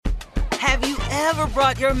Have you ever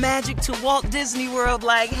brought your magic to Walt Disney World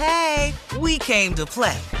like, hey, we came to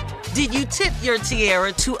play? Did you tip your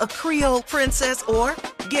tiara to a Creole princess or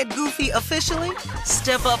get goofy officially?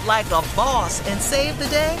 Step up like a boss and save the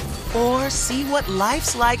day? Or see what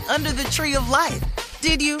life's like under the tree of life?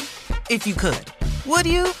 Did you? If you could. Would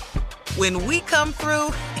you? When we come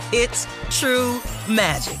through, it's true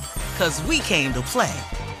magic. 'Cause we came to play.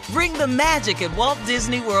 Bring the magic at Walt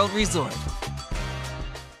Disney World Resort.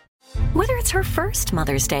 Whether it's her first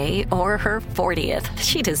Mother's Day or her 40th,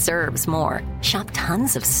 she deserves more. Shop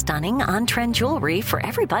tons of stunning on-trend jewelry for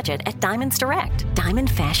every budget at Diamonds Direct. Diamond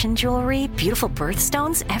fashion jewelry, beautiful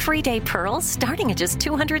birthstones, everyday pearls starting at just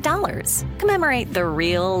 $200. Commemorate the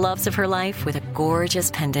real loves of her life with a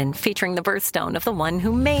gorgeous pendant featuring the birthstone of the one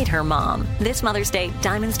who made her mom. This Mother's Day,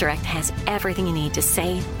 Diamonds Direct has everything you need to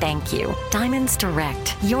say thank you. Diamonds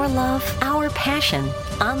Direct. Your love, our passion.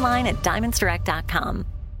 Online at diamondsdirect.com.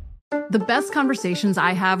 The best conversations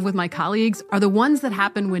I have with my colleagues are the ones that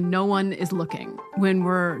happen when no one is looking, when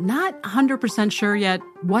we're not 100% sure yet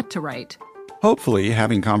what to write. Hopefully,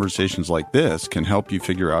 having conversations like this can help you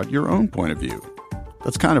figure out your own point of view.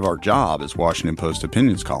 That's kind of our job as Washington Post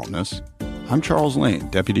opinions columnists. I'm Charles Lane,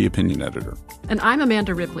 Deputy Opinion Editor. And I'm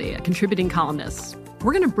Amanda Ripley, a contributing columnist.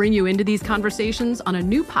 We're going to bring you into these conversations on a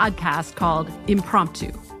new podcast called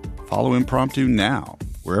Impromptu. Follow Impromptu now,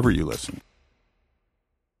 wherever you listen.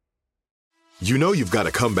 You know you've got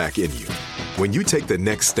a comeback in you. When you take the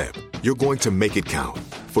next step, you're going to make it count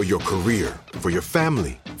for your career, for your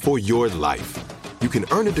family, for your life. You can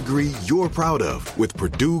earn a degree you're proud of with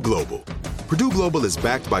Purdue Global. Purdue Global is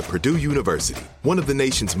backed by Purdue University, one of the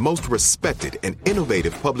nation's most respected and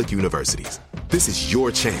innovative public universities. This is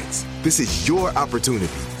your chance. This is your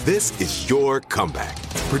opportunity. This is your comeback.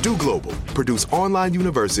 Purdue Global, Purdue's online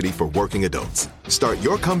university for working adults. Start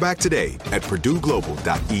your comeback today at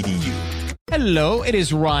purdueglobal.edu. Hello, it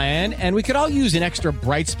is Ryan, and we could all use an extra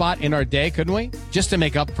bright spot in our day, couldn't we? Just to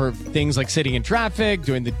make up for things like sitting in traffic,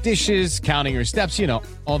 doing the dishes, counting your steps, you know,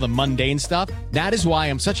 all the mundane stuff. That is why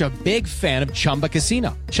I'm such a big fan of Chumba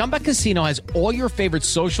Casino. Chumba Casino has all your favorite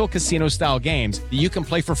social casino-style games that you can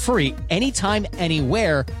play for free anytime,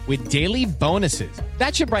 anywhere with daily bonuses.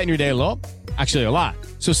 That should brighten your day a little. Actually, a lot.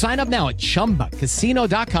 So sign up now at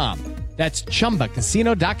ChumbaCasino.com. That's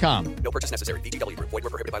ChumbaCasino.com. No purchase necessary. VGW Group. Void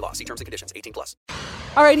where prohibited by law. See terms and conditions. 18+.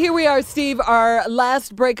 All right, here we are, Steve. Our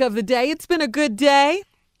last break of the day. It's been a good day.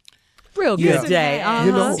 Real good day.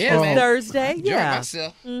 You know, it's Thursday. Yeah.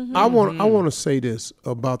 Mm-hmm. I want to say this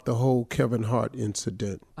about the whole Kevin Hart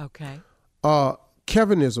incident. Okay.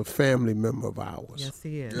 Kevin is a family member of ours. Yes,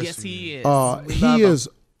 he is. Yes, he is. He is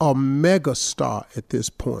a mega star at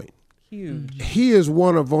this point. Huge. He is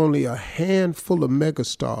one of only a handful of mega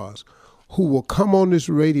stars who will come on this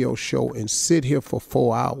radio show and sit here for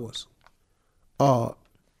 4 hours.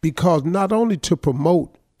 Because not only to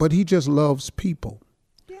promote, but he just loves people.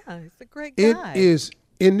 Yeah, he's a great guy. It is,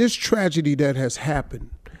 in this tragedy that has happened,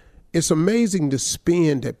 it's amazing the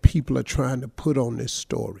spin that people are trying to put on this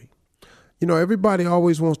story. You know, everybody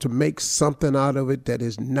always wants to make something out of it that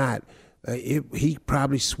is not. He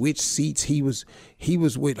probably switched seats. He was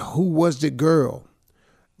with who was the girl.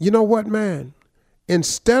 You know what, man?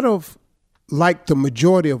 Instead of, like the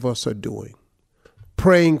majority of us are doing,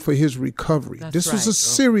 praying for his recovery. This was a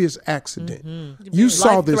serious accident. Mm-hmm. You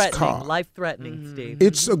saw this car. Life-threatening, Steve.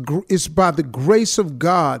 It's by the grace of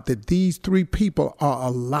God that these 3 people are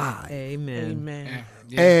alive. Amen.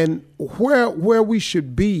 Yeah. And where we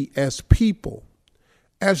should be as people,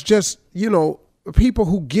 as just, you know, people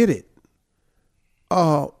who get it,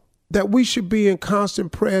 that we should be in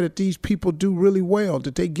constant prayer that these people do really well,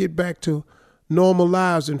 that they get back to normal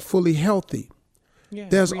lives and fully healthy. Yeah,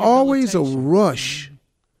 there's always a rush.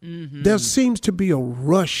 Mm-hmm. There seems to be a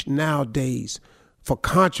rush nowadays for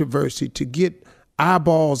controversy, to get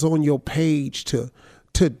eyeballs on your page, to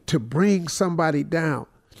bring somebody down.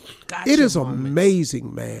 It is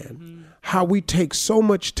amazing, man, how we take so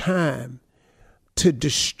much time to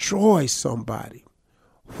destroy somebody,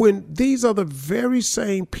 when these are the very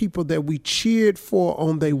same people that we cheered for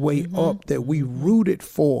on their way up, that we rooted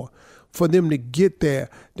for them to get there,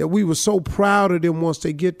 that we were so proud of them once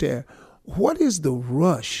they get there. What is the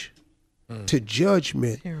rush to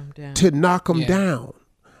judgment to knock them down?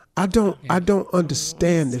 I don't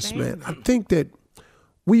understand this, man. I think that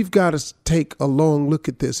we've got to take a long look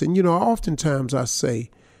at this. And, you know, oftentimes I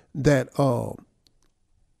say that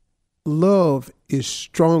love is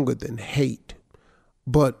stronger than hate,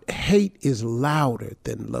 but hate is louder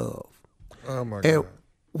than love. Oh, my God. And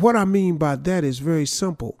what I mean by that is very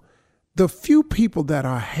simple. The few people that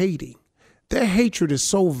are hating, their hatred is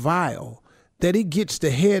so vile that it gets the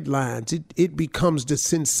headlines. It becomes the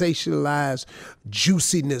sensationalized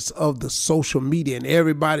juiciness of the social media, and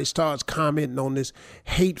everybody starts commenting on this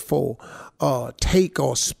hateful take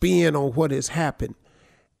or spin on what has happened.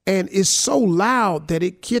 And it's so loud that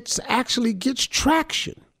it actually gets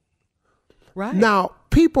traction. Right. Now,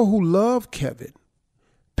 people who love Kevin,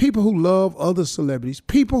 people who love other celebrities,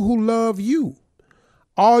 people who love you,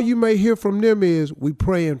 all you may hear from them is, we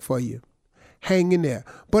praying for you. Hang in there.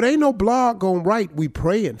 But ain't no blog gonna write, we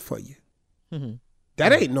praying for you. Mm-hmm.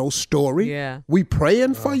 That ain't no story. Yeah. We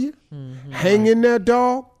praying for you. Mm-hmm. Hang in there,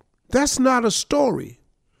 dog. That's not a story.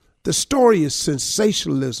 The story is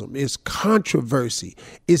sensationalism, it's controversy,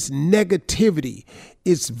 it's negativity,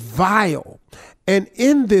 it's vile. And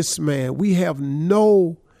in this man, we have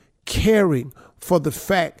no caring for the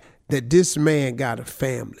fact that this man got a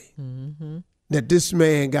family, that this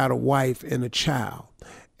man got a wife and a child.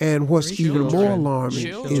 And what's even more alarming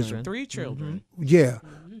is 3 children. Yeah.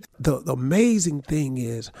 The amazing thing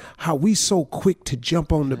is how we so quick to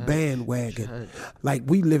jump on the bandwagon, like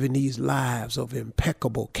we live in these lives of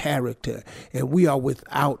impeccable character and we are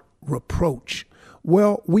without reproach.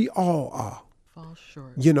 Well, we all are. Fall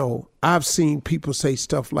short. You know, I've seen people say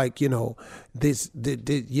stuff like, you know,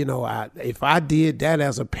 if I did that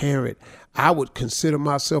as a parent, I would consider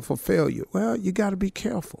myself a failure. Well, you got to be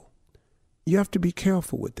careful. You have to be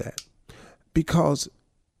careful with that because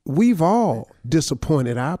we've all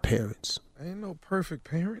disappointed our parents. Ain't no perfect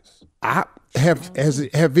parents. Have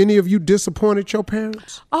any of you disappointed your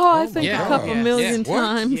parents? Oh, I think a couple million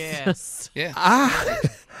times. Yes. Yeah.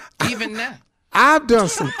 Even now. I've done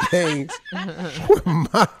some things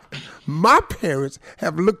where my parents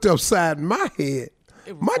have looked upside my head.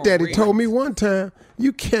 My daddy told me one time,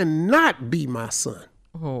 you cannot be my son.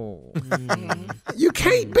 Oh. You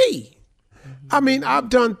can't be. I mean, I've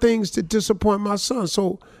done things to disappoint my son.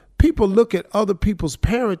 So people look at other people's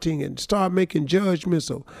parenting and start making judgments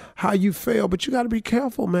of how you fail. But you got to be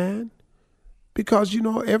careful, man, because, you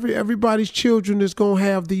know, everybody's children is going to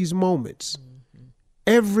have these moments.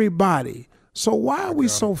 Everybody. So why are we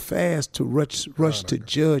so fast to rush to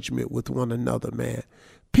judgment with one another, man?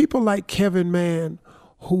 People like Kevin, man,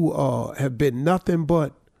 who have been nothing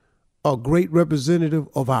but a great representative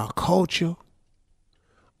of our culture,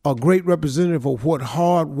 a great representative of what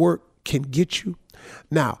hard work can get you.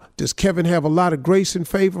 Now, does Kevin have a lot of grace and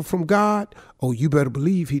favor from God? Oh, you better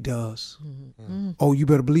believe he does. Mm-hmm. Oh, you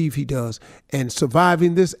better believe he does. And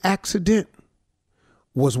surviving this accident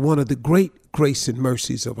was one of the great grace and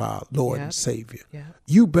mercies of our Lord and Savior. Yep.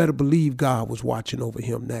 You better believe God was watching over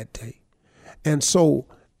him that day. And so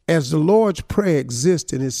as the Lord's Prayer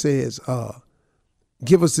exists and it says,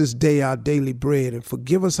 give us this day our daily bread and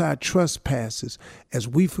forgive us our trespasses as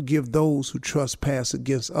we forgive those who trespass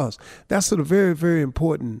against us. That's a very, very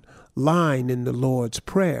important line in the Lord's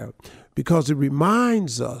Prayer because it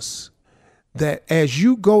reminds us that as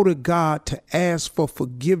you go to God to ask for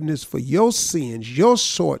forgiveness for your sins, your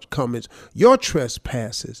shortcomings, your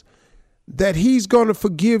trespasses, that he's going to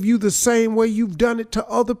forgive you the same way you've done it to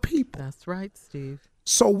other people. That's right, Steve.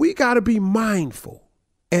 So we got to be mindful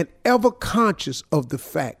and ever conscious of the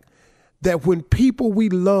fact that when people we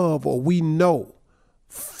love or we know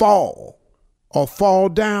fall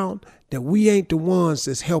down, that we ain't the ones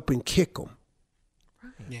that's helping kick them.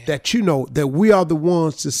 Yeah. That, you know, that we are the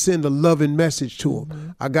ones to send a loving message to them. Mm-hmm.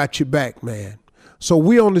 I got your back, man. So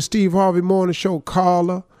we on the Steve Harvey Morning Show,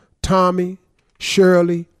 Carla, Tommy,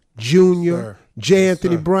 Shirley, Junior, J.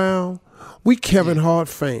 Anthony Brown. We Kevin Hart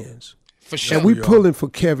fans. For sure. And we pulling for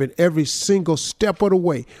Kevin every single step of the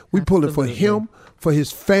way. We pulling for him, for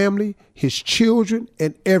his family, his children,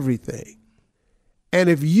 and everything. And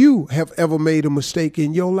if you have ever made a mistake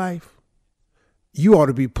in your life, you ought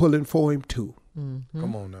to be pulling for him too. Mm-hmm.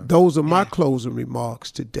 Come on now. Those are my closing remarks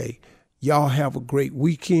today. Y'all have a great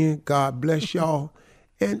weekend. God bless y'all.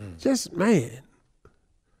 And just, man,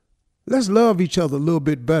 let's love each other a little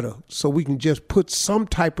bit better so we can just put some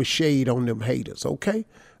type of shade on them haters, okay?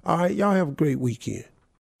 All right, y'all have a great weekend.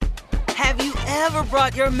 Have you ever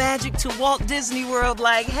brought your magic to Walt Disney World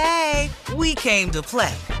like, hey, we came to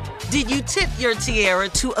play? Did you tip your tiara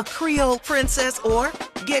to a Creole princess or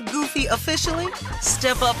get goofy officially?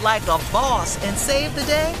 Step up like a boss and save the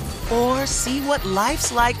day? Or see what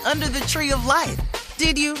life's like under the tree of life?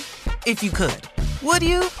 Did you? If you could. Would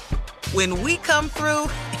you? When we come through,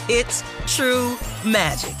 it's true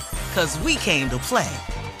magic. 'Cause we came to play.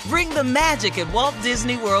 Bring the magic at Walt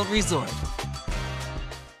Disney World Resort.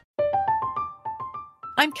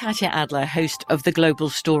 I'm Katya Adler, host of The Global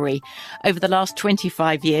Story. Over the last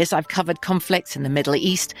 25 years, I've covered conflicts in the Middle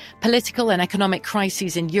East, political and economic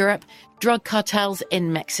crises in Europe, drug cartels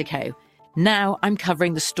in Mexico. Now I'm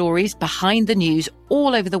covering the stories behind the news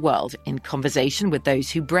all over the world in conversation with those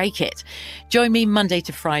who break it. Join me Monday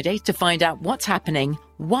to Friday to find out what's happening,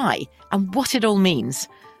 why, and what it all means.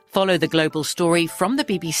 Follow The Global Story from the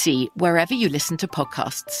BBC wherever you listen to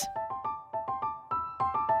podcasts.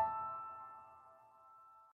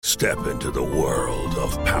 Step into the world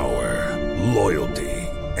of power, loyalty,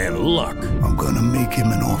 and luck. I'm gonna make him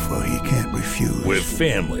an offer he can't refuse. With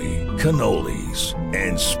family, cannolis,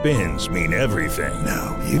 and spins mean everything.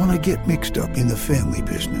 Now, you wanna get mixed up in the family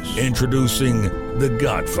business. Introducing The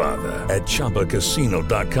Godfather at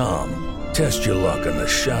ChumbaCasino.com. Test your luck in the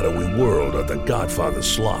shadowy world of The Godfather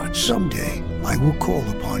slot. Someday, I will call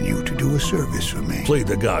upon you to do a service for me. Play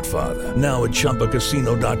The Godfather, now at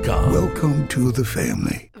ChumbaCasino.com. Welcome to the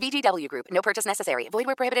family. VGW Group. No purchase necessary. Void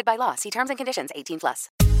where prohibited by law. See terms and conditions. 18+.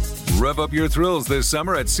 Rev up your thrills this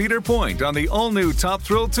summer at Cedar Point on the all-new Top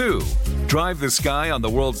Thrill 2. Drive the sky on the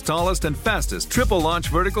world's tallest and fastest triple-launch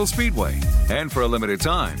vertical speedway. And for a limited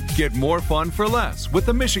time, get more fun for less with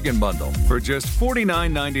the Michigan Bundle for just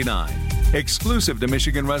 $49.99. Exclusive to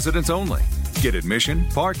Michigan residents only. Get admission,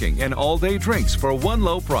 parking, and all-day drinks for one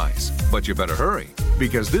low price. But you better hurry,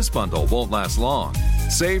 because this bundle won't last long.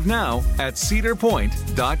 Save now at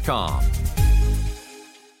cedarpoint.com.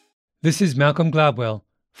 This is Malcolm Gladwell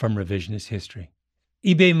from Revisionist History.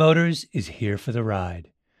 eBay Motors is here for the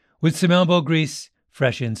ride. With some elbow grease,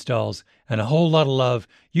 fresh installs, and a whole lot of love,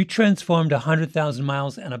 you transformed 100,000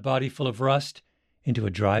 miles and a body full of rust into a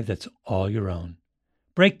drive that's all your own.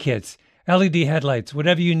 Brake kits, LED headlights,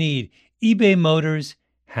 whatever you need, eBay Motors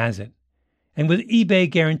has it. And with eBay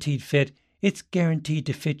Guaranteed Fit, it's guaranteed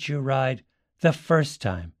to fit your ride the first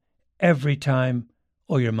time, every time,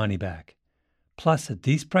 or your money back. Plus, at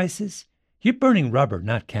these prices, you're burning rubber,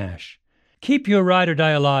 not cash. Keep your ride or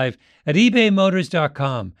die alive at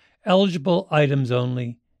ebaymotors.com. Eligible items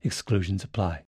only. Exclusions apply.